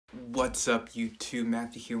What's up, YouTube?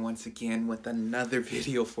 Matthew here once again with another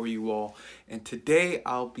video for you all. And today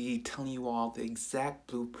I'll be telling you all the exact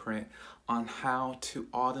blueprint on how to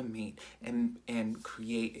automate and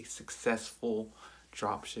create a successful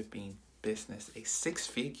dropshipping business, a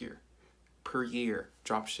six-figure per year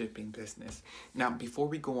dropshipping business. Now, before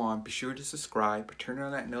we go on, be sure to subscribe, turn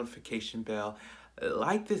on that notification bell,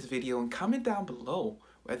 like this video, and comment down below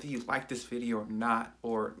whether you like this video or not,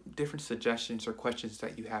 or different suggestions or questions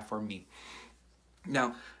that you have for me.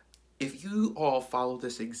 Now, if you all follow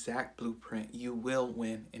this exact blueprint, you will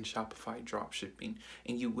win in Shopify dropshipping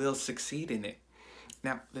and you will succeed in it.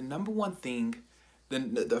 Now, the number one thing,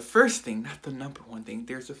 the first thing, not the number one thing,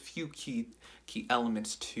 there's a few key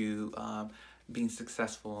elements to being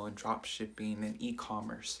successful in dropshipping and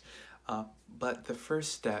e-commerce. But the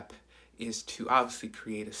first step is to obviously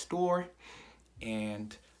create a store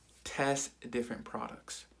and test different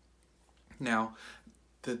products. Now,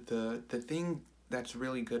 the thing that's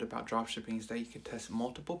really good about dropshipping is that you can test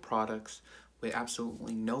multiple products with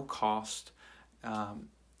absolutely no cost,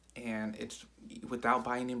 and it's without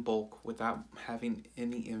buying in bulk, without having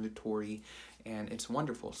any inventory, and it's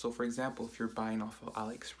wonderful. So for example, if you're buying off of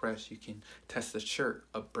AliExpress, you can test a shirt,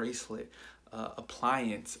 a bracelet,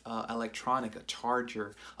 appliance, electronic, a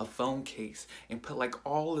charger, a phone case, and put like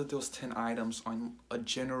all of those 10 items on a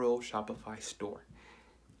general Shopify store,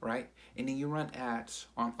 right? And then you run ads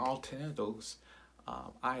on all 10 of those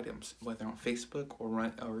items, whether on Facebook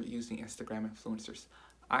or using Instagram influencers.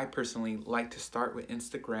 I personally like to start with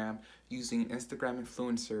Instagram, using Instagram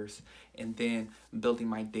influencers, and then building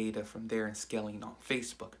my data from there and scaling on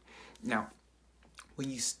Facebook. Now, when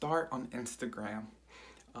you start on Instagram,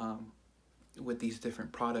 with these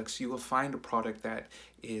different products, you will find a product that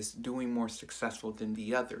is doing more successful than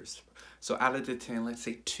the others. So out of the 10, let's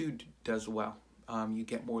say 2 does well. You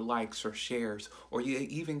get more likes or shares, or you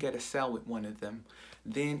even get a sale with one of them.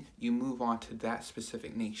 Then you move on to that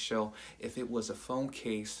specific niche. So if it was a phone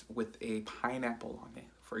case with a pineapple on it,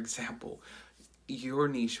 for example, your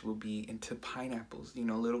niche will be into pineapples,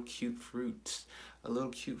 little cute fruits, a little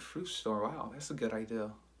cute fruit store. Wow, that's a good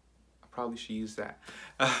idea. I probably should use that.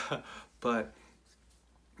 But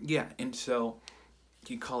yeah, and so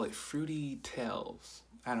you call it Fruity Tails.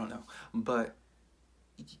 I don't know. But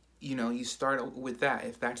you start with that.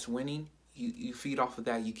 If that's winning, you feed off of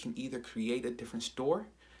that. You can either create a different store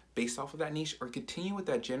based off of that niche, or continue with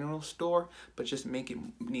that general store, but just make it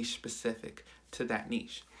niche specific to that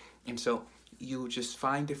niche. And so you just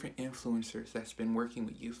find different influencers that's been working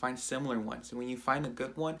with you. Find similar ones. And when you find a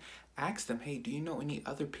good one, ask them, hey, do you know any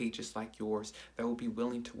other pages like yours that will be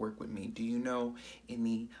willing to work with me? Do you know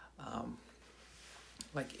any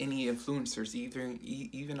any influencers,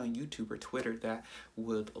 even on YouTube or Twitter, that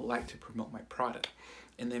would like to promote my product?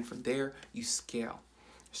 And then from there, you scale.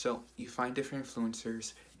 So you find different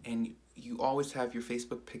influencers, and you always have your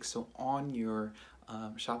Facebook pixel on your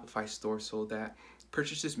Shopify store, so that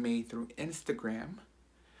purchases made through Instagram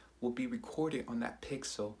will be recorded on that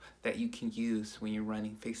pixel that you can use when you're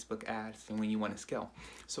running Facebook ads and when you want to scale.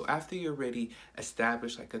 So after you're already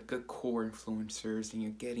established like a good core influencers and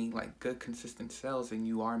you're getting like good consistent sales and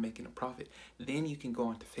you are making a profit, then you can go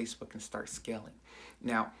onto Facebook and start scaling.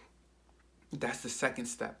 Now, that's the second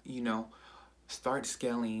step, start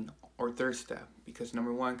scaling, or third step, because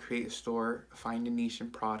number 1, create a store, find a niche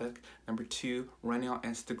and product. Number 2, running on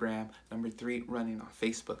Instagram. Number 3, running on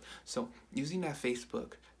Facebook. So using that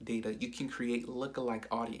Facebook data, you can create lookalike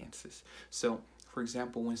audiences. So for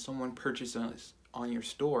example, when someone purchases on your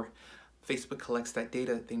store, Facebook collects that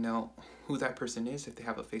data. They know who that person is, if they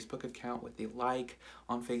have a Facebook account, what they like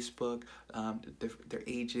on Facebook, their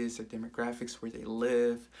ages, their demographics, where they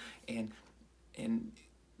live, and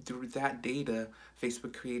through that data,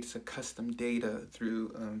 Facebook creates a custom data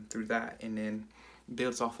through that, and then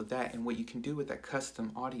builds off of that. And what you can do with that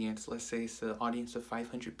custom audience, let's say it's an audience of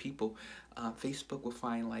 500 people, Facebook will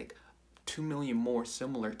find like 2 million more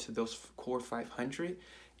similar to those core 500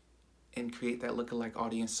 and create that lookalike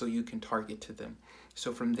audience so you can target to them.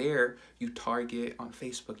 So from there, you target on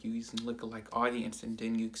Facebook, you using lookalike audience, and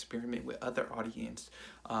then you experiment with other audience,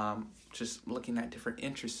 just looking at different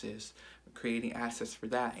interests, creating assets for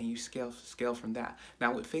that, and you scale from that.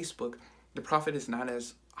 Now with Facebook, the profit is not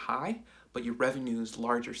as high, but your revenue is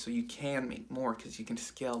larger, so you can make more because you can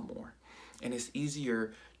scale more. And it's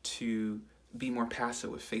easier to be more passive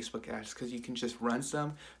with Facebook ads because you can just run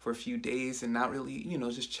some for a few days and not really,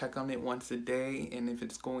 just check on it once a day. And if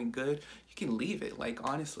it's going good, you can leave it. Like,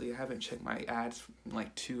 honestly, I haven't checked my ads in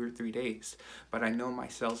like 2 or 3 days, but I know my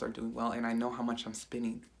sales are doing well and I know how much I'm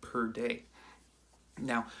spending per day.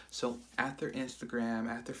 Now, so after Instagram,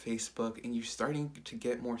 after Facebook, and you're starting to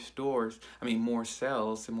get more stores, more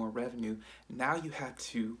sales and more revenue, now you have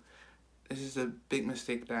to, this is a big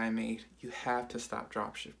mistake that I made, you have to stop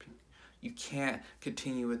drop shipping. You can't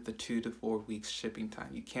continue with the 2 to 4 weeks shipping time.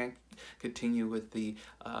 You can't continue with the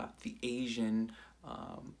Asian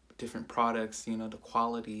different products, the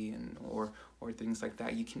quality or things like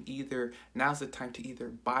that. You can either, now's the time to either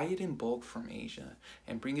buy it in bulk from Asia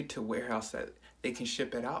and bring it to a warehouse that they can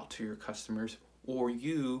ship it out to your customers, or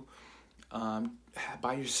you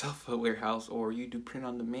buy yourself a warehouse, or you do print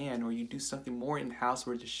on demand, or you do something more in-house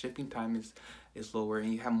where the shipping time is lower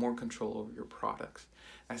and you have more control over your products.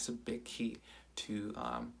 That's a big key to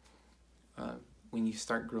when you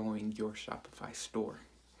start growing your Shopify store.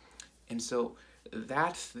 And so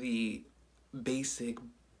that's the basic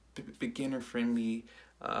beginner-friendly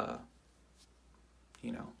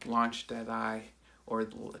launch or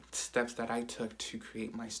steps that I took to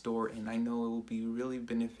create my store, and I know it will be really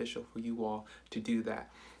beneficial for you all to do that.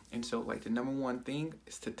 And so, like, the number one thing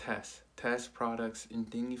is to test products, and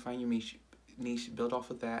then you find your niche, build off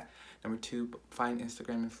of that. Number two, find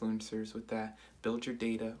Instagram influencers with that, build your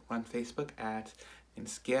data, run Facebook ads, and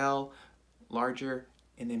scale larger,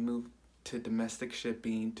 and then move to domestic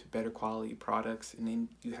shipping, to better quality products, and then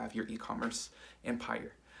you have your e-commerce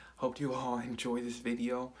empire. Hope you all enjoy this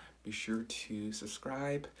video. Be sure to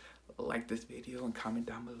subscribe, like this video, and comment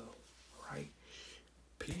down below. All right,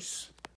 peace.